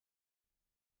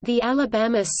The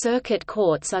Alabama Circuit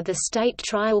Courts are the state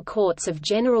trial courts of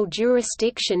general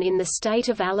jurisdiction in the state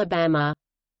of Alabama.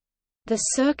 The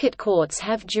circuit courts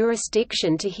have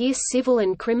jurisdiction to hear civil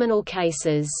and criminal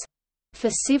cases.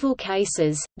 For civil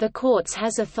cases, the courts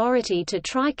has authority to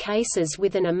try cases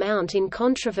with an amount in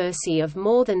controversy of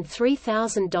more than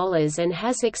 $3,000 and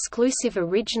has exclusive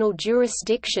original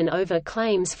jurisdiction over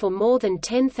claims for more than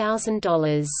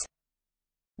 $10,000.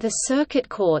 The circuit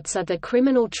courts are the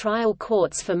criminal trial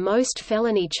courts for most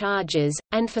felony charges,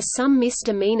 and for some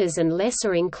misdemeanors and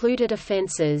lesser included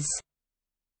offenses.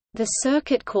 The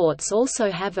circuit courts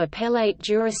also have appellate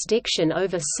jurisdiction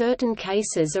over certain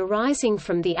cases arising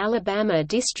from the Alabama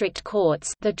District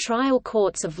Courts, the trial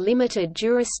courts of limited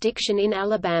jurisdiction in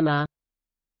Alabama.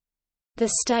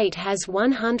 The state has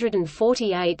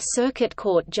 148 circuit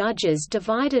court judges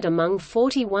divided among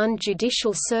 41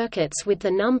 judicial circuits, with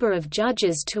the number of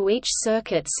judges to each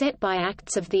circuit set by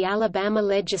acts of the Alabama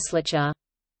legislature.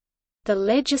 The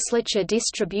legislature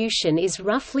distribution is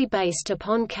roughly based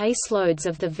upon caseloads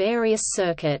of the various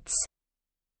circuits.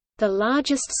 The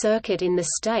largest circuit in the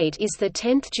state is the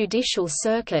 10th Judicial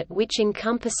Circuit, which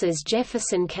encompasses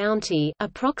Jefferson County,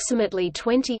 approximately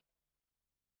 20%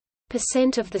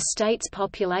 of the state's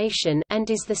population, and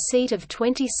is the seat of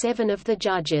 27 of the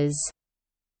judges.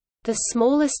 The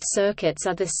smallest circuits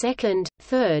are the 2nd,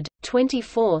 3rd,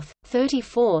 24th,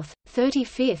 34th,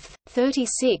 35th,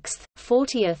 36th,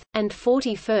 40th, and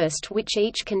 41st, which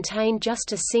each contain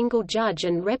just a single judge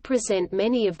and represent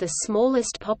many of the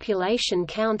smallest population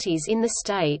counties in the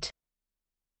state.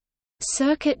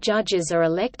 Circuit judges are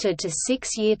elected to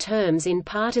 6-year terms in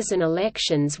partisan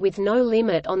elections with no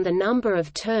limit on the number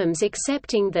of terms,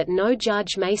 excepting that no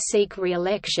judge may seek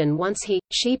re-election once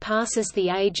he/she passes the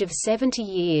age of 70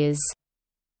 years.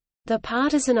 The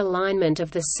partisan alignment of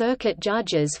the circuit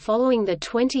judges following the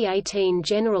 2018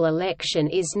 general election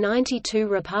is 92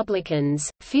 Republicans,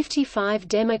 55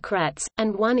 Democrats,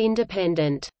 and 1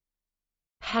 independent.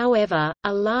 However,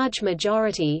 a large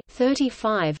majority,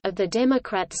 35, of the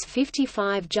Democrats'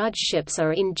 55 judgeships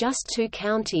are in just 2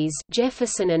 counties,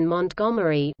 Jefferson and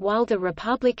Montgomery, while the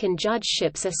Republican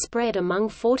judgeships are spread among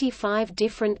 45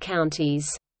 different counties.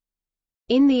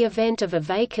 In the event of a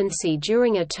vacancy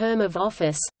during a term of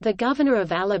office, the governor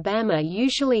of Alabama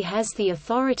usually has the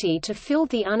authority to fill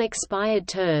the unexpired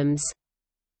terms.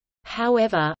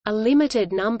 However, a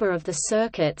limited number of the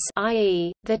circuits,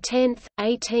 i.e., the 10th,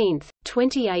 18th,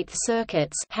 28th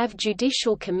circuits, have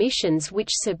judicial commissions which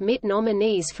submit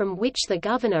nominees from which the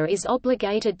governor is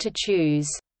obligated to choose.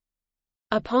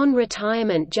 Upon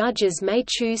retirement, judges may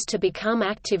choose to become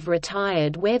active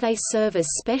retired, where they serve as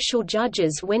special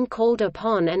judges when called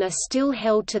upon and are still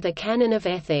held to the canon of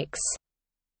ethics.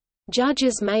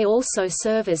 Judges may also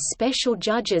serve as special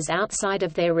judges outside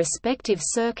of their respective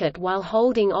circuit while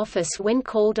holding office when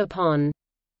called upon.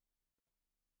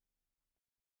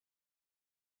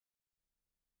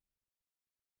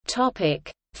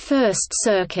 First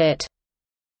Circuit.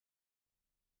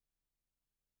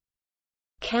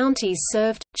 Counties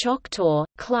served: Choctaw,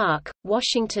 Clark,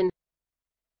 Washington.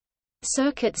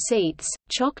 Circuit seats: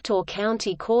 Choctaw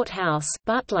County Courthouse,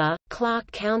 Butler,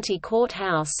 Clark County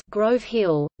Courthouse, Grove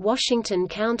Hill, Washington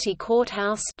County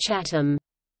Courthouse, Chatham.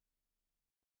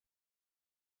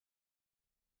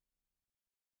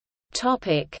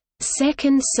 Topic: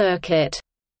 Second Circuit.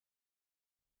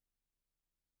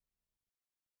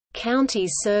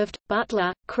 Counties served: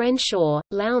 Butler, Crenshaw,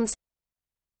 Lowndes.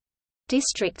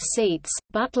 District seats: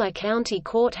 Butler County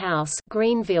Courthouse,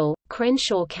 Greenville,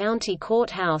 Crenshaw County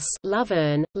Courthouse,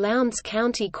 Luverne, Lowndes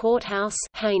County Courthouse,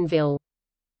 Hayneville.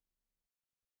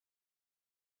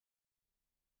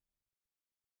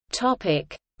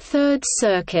 Topic: Third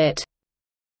Circuit.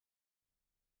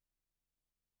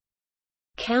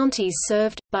 Counties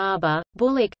served: Barber,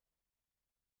 Bullock.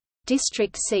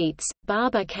 District seats: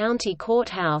 Barber County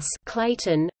Courthouse,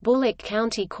 Clayton, Bullock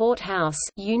County Courthouse,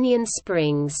 Union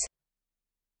Springs.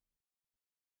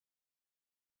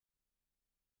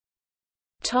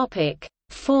 Topic: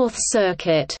 Fourth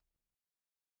Circuit.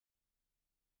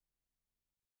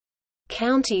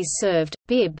 Counties served: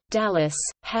 Bibb, Dallas,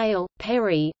 Hale,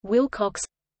 Perry, Wilcox.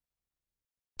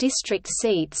 District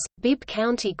seats: Bibb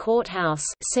County Courthouse,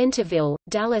 Centerville,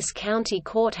 Dallas County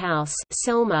Courthouse,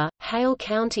 Selma, Hale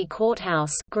County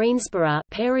Courthouse, Greensboro,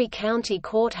 Perry County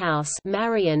Courthouse,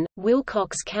 Marion,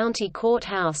 Wilcox County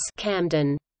Courthouse,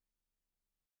 Camden.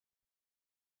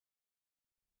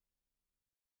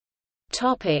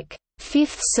 Topic: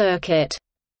 Fifth Circuit.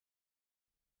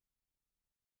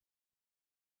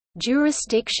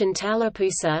 Jurisdiction: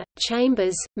 Tallapoosa,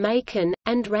 Chambers, Macon,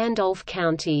 and Randolph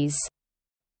counties.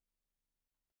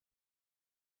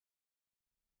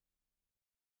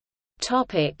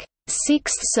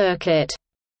 Sixth Circuit.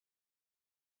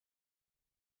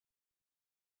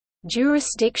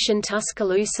 Jurisdiction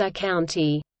Tuscaloosa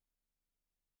County.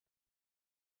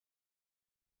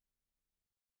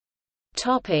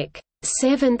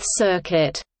 Seventh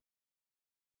Circuit.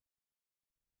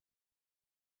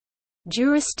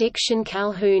 Jurisdiction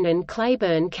Calhoun and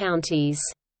Claiborne counties.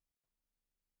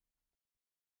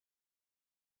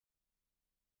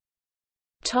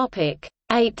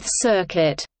 Eighth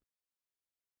Circuit.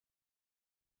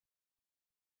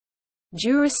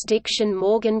 Jurisdiction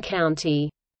Morgan County.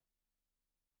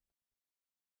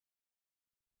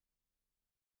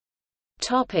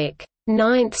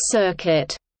 Ninth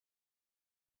Circuit.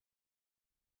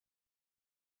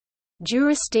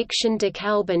 Jurisdiction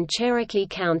DeKalb and Cherokee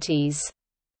counties.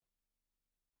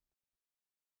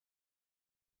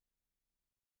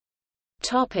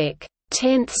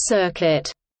 Tenth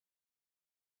Circuit.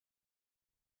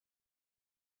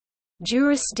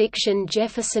 Jurisdiction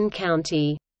Jefferson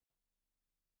County.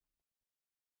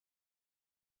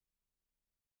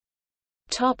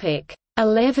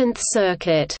 11th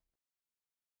Circuit.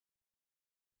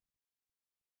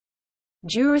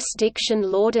 Jurisdiction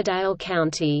Lauderdale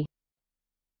County.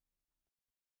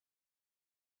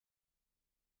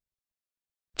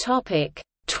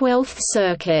 12th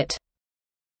Circuit.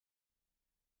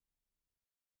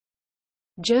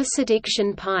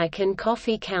 Jurisdiction Pike and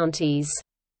Coffee counties.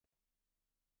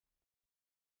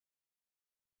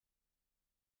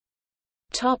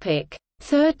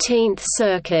 13th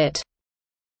Circuit.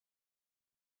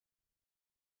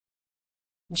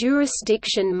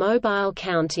 Jurisdiction Mobile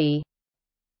County.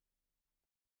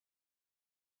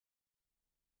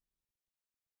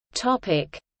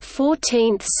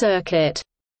 14th Circuit.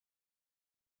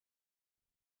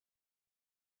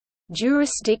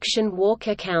 Jurisdiction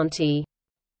Walker County.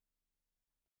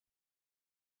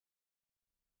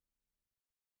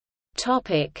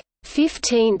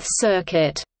 15th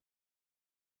Circuit.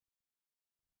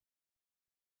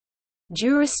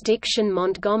 Jurisdiction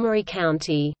Montgomery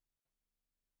County.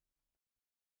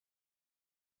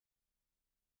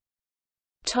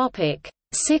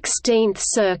 16th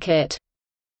Circuit.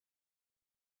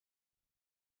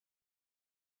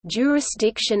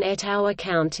 Jurisdiction Etowah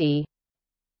County.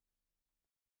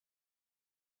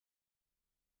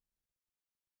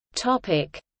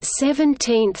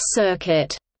 17th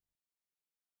Circuit.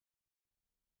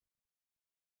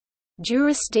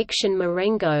 Jurisdiction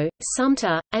Marengo,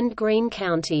 Sumter, and Greene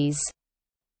counties.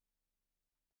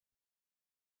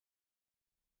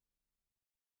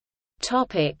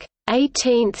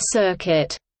 18th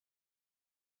Circuit.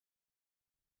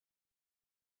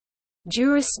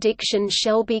 Jurisdiction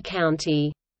Shelby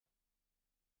County.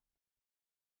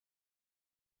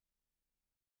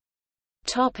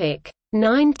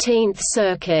 19th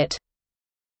Circuit.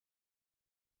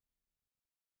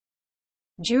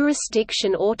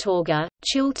 Jurisdiction Autauga,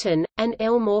 Chilton, and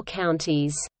Elmore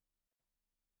counties.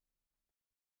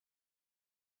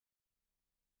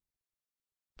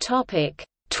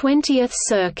 20th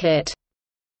Circuit.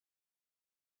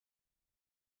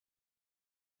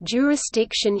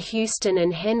 Jurisdiction Houston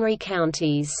and Henry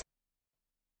counties.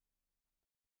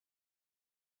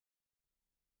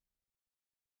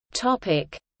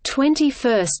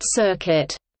 21st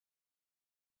Circuit.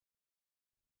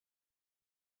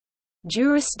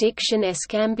 Jurisdiction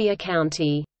Escambia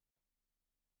County.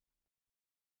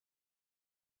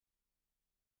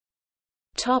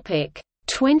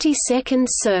 22nd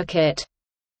Circuit.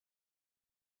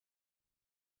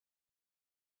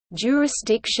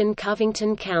 Jurisdiction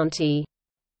Covington County.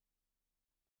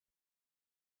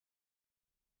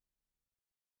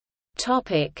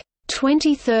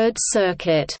 23rd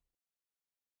Circuit.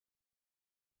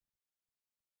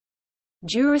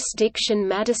 Jurisdiction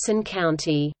Madison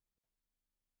County.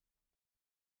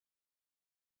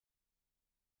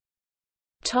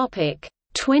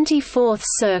 24th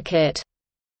Circuit.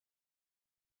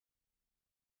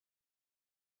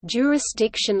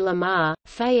 Jurisdiction Lamar,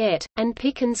 Fayette, and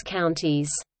Pickens counties.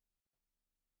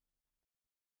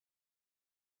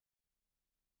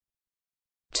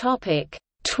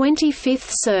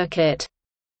 25th Circuit.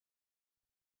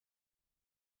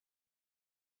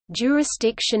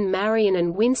 Jurisdiction Marion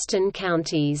and Winston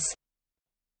counties.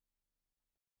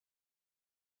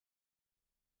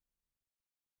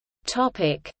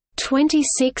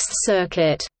 26th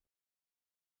Circuit.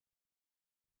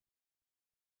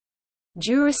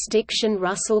 Jurisdiction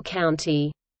Russell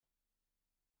County.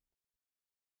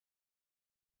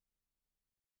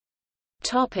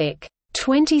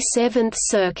 27th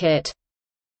Circuit.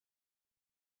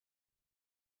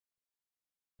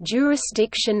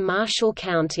 Jurisdiction Marshall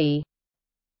County.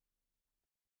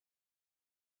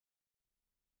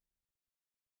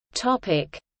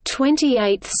 Topic: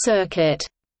 28th Circuit.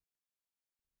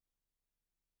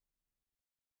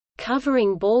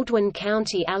 Covering Baldwin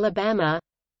County, Alabama.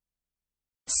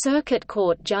 Circuit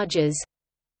Court Judges: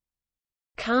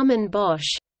 Carmen Bosch,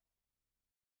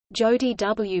 Jody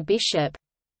W. Bishop,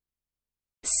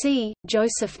 C.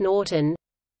 Joseph Norton,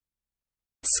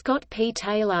 Scott P.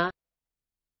 Taylor,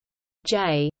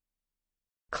 J.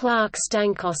 Clark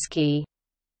Stankowski.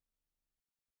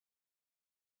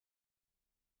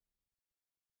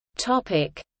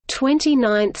 Topic: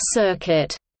 29th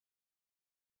Circuit.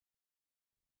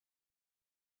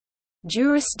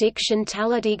 Jurisdiction: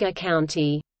 Talladega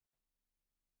County.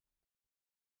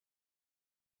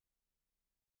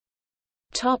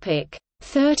 Topic: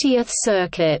 30th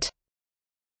Circuit.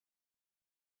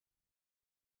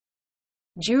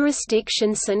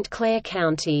 Jurisdiction: St. Clair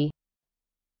County.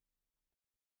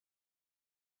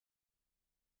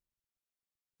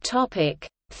 Topic: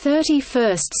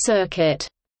 31st Circuit.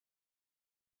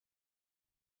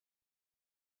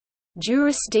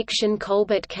 Jurisdiction: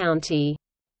 Colbert County.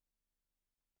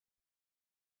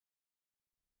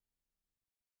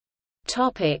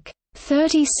 Topic: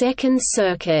 32nd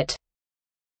Circuit.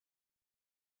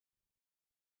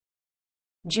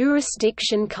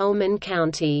 Jurisdiction: Cullman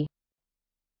County.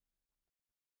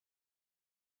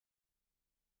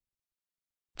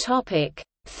 Topic: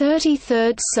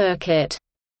 33rd Circuit.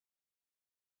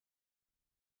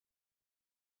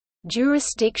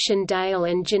 Jurisdiction: Dale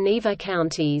and Geneva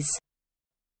counties.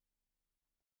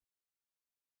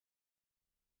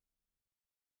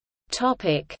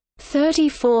 Topic: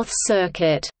 34th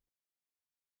Circuit.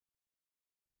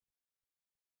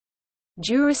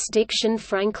 Jurisdiction: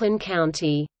 Franklin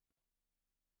County.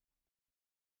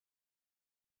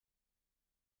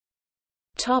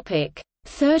 Topic: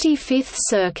 35th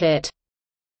Circuit.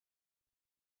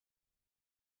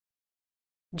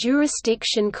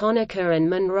 Jurisdiction: Conacher and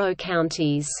Monroe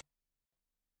counties.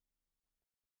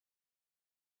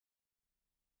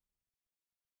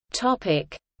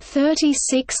 Topic: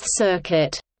 36th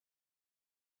Circuit.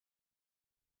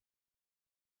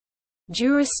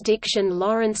 Jurisdiction: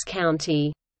 Lawrence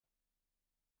County.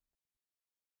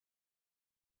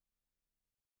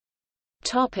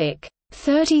 Topic: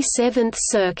 37th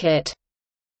Circuit.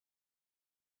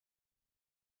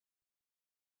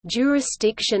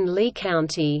 Jurisdiction: Lee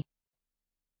County.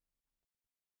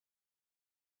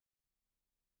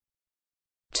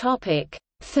 Topic: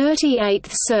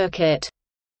 38th Circuit.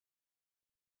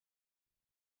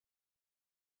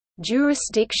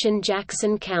 Jurisdiction: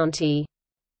 Jackson County.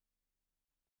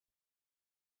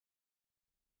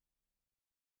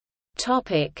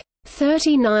 Topic: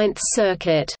 39th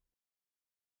Circuit.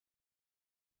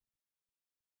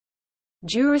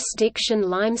 Jurisdiction: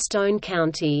 Limestone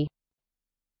County.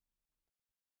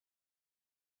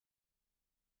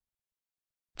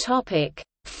 Topic: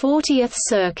 40th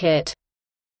Circuit.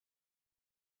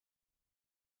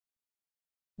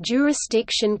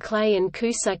 Jurisdiction: Clay and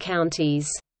Coosa counties.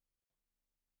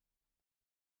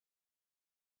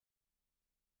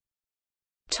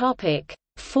 Topic: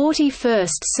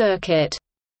 41st Circuit.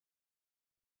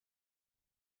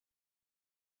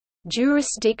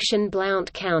 Jurisdiction: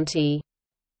 Blount County.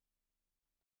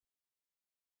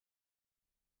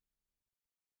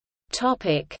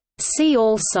 Topic: See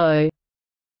also: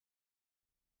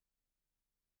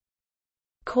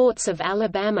 Courts of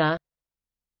Alabama,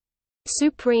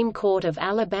 Supreme Court of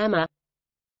Alabama,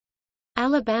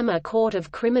 Alabama Court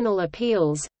of Criminal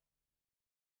Appeals,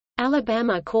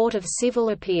 Alabama Court of Civil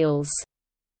Appeals.